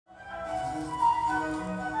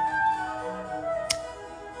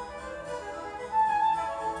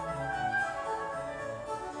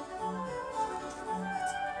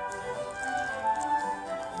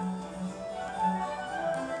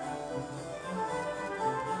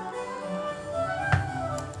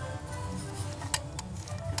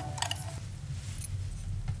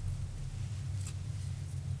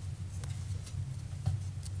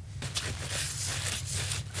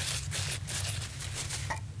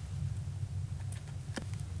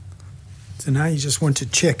So now you just want to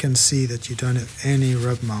check and see that you don't have any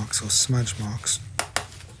rub marks or smudge marks.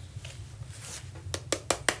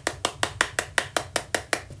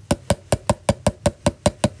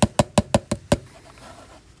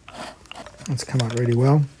 It's come out really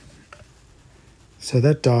well. So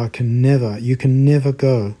that dial you can never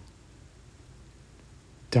go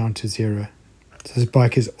down to 0. So this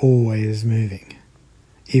bike is always moving,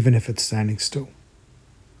 even if it's standing still.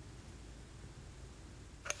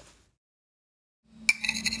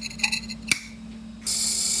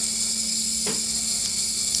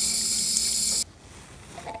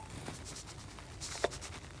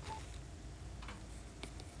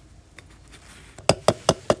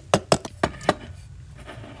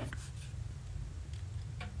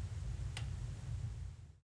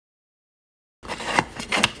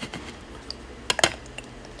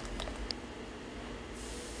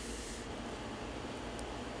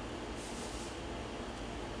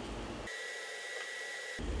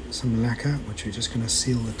 Some lacquer, which we're just going to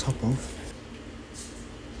seal the top of.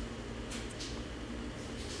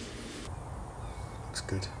 Looks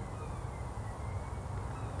good.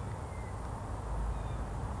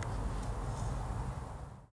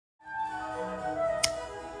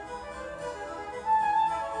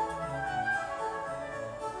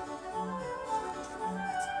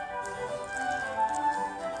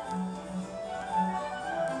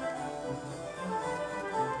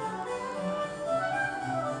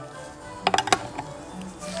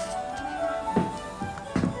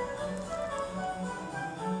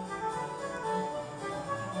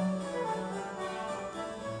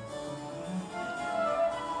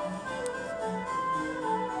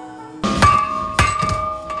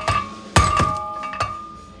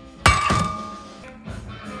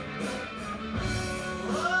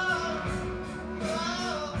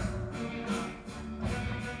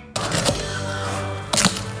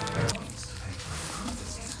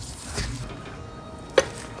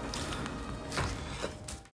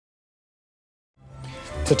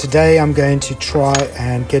 So today I'm going to try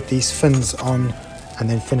and get these fins on and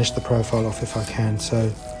then finish the profile off if I can. So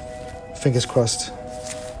fingers crossed.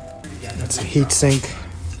 It's a heat sink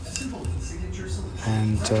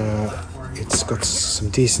and it's got some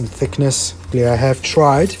decent thickness. I have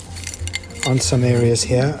tried on some areas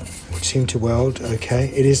here which seem to weld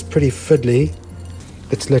okay. It is pretty fiddly.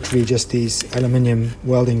 It's literally just these aluminium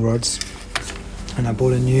welding rods, and I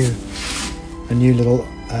bought a new little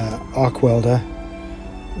arc welder,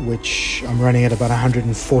 which I'm running at about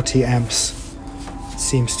 140 amps. It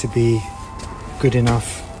seems to be good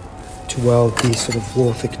enough to weld these sort of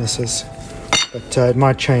wall thicknesses, but it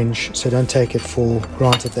might change, so don't take it for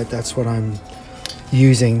granted that that's what I'm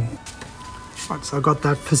using. Right, so I got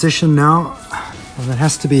that position now, and it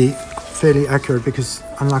has to be fairly accurate because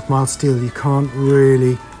unlike mild steel, you can't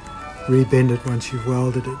really rebend it once you've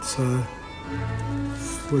welded it. So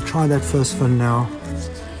we'll try that first fin now.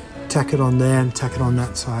 Tack it on there and tack it on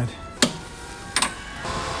that side.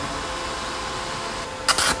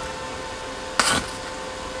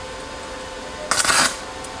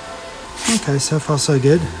 Okay, so far so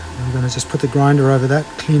good. I'm going to just put the grinder over that,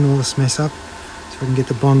 clean all this mess up so I can get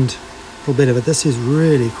the bond a little bit of it. This is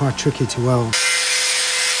really quite tricky to weld.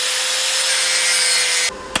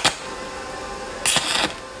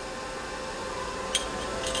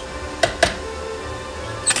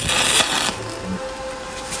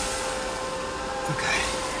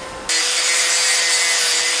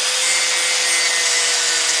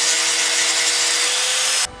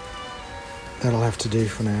 That'll have to do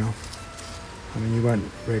for now. I mean, you won't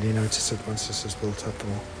really notice it once this is built up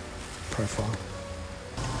or profile.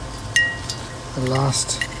 The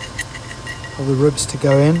last of the ribs to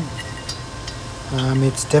go in.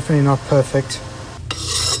 It's definitely not perfect.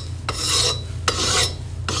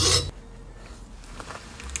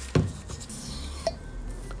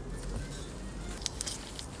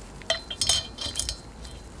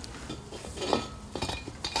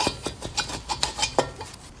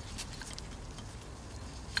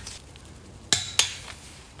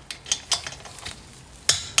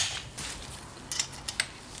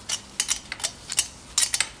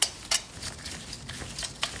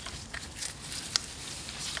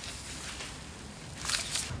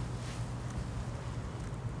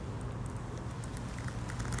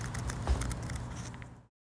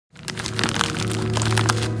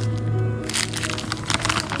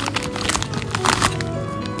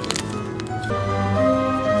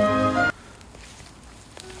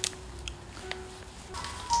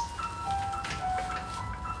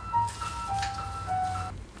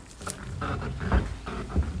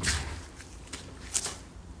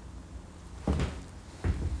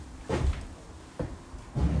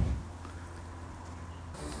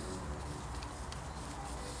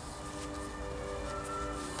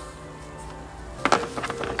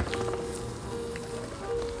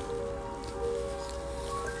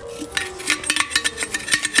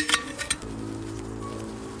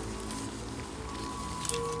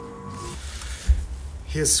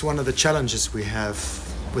 Here's one of the challenges we have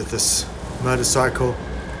with this motorcycle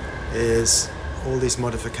is all these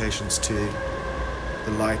modifications to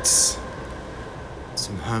the lights,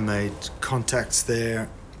 some homemade contacts there,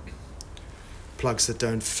 plugs that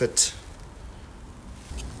don't fit.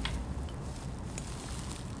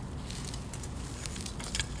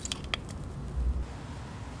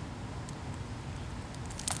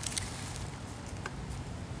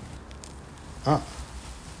 Ah,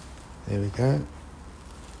 there we go.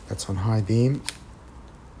 That's on high beam.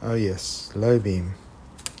 Oh yes, low beam.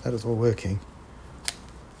 That is all working.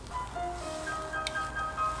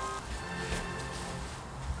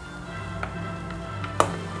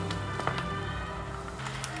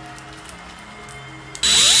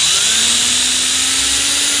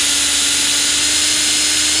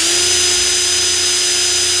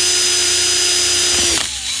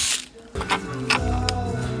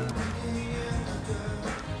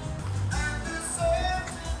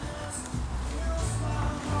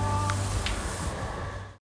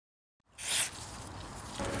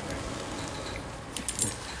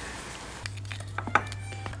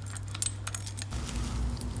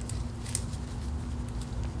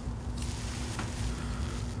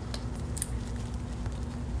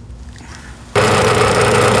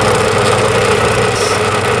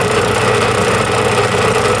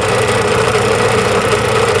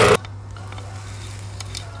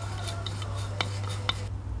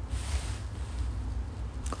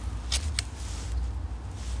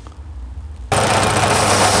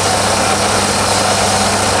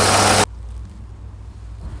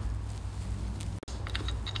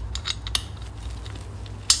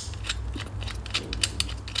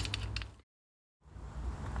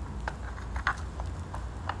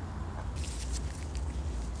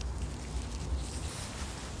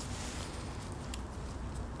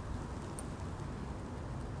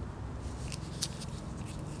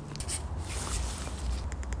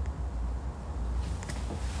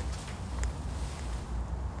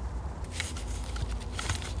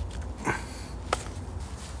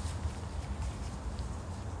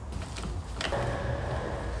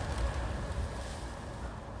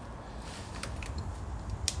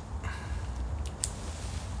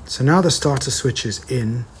 So now the starter switch is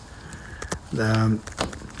in. The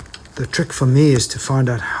trick for me is to find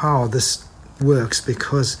out how this works,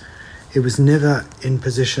 because it was never in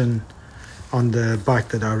position on the bike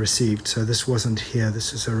that I received. So this wasn't here,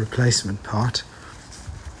 this is a replacement part.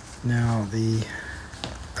 Now the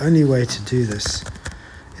only way to do this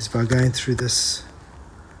is by going through this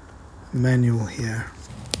manual here.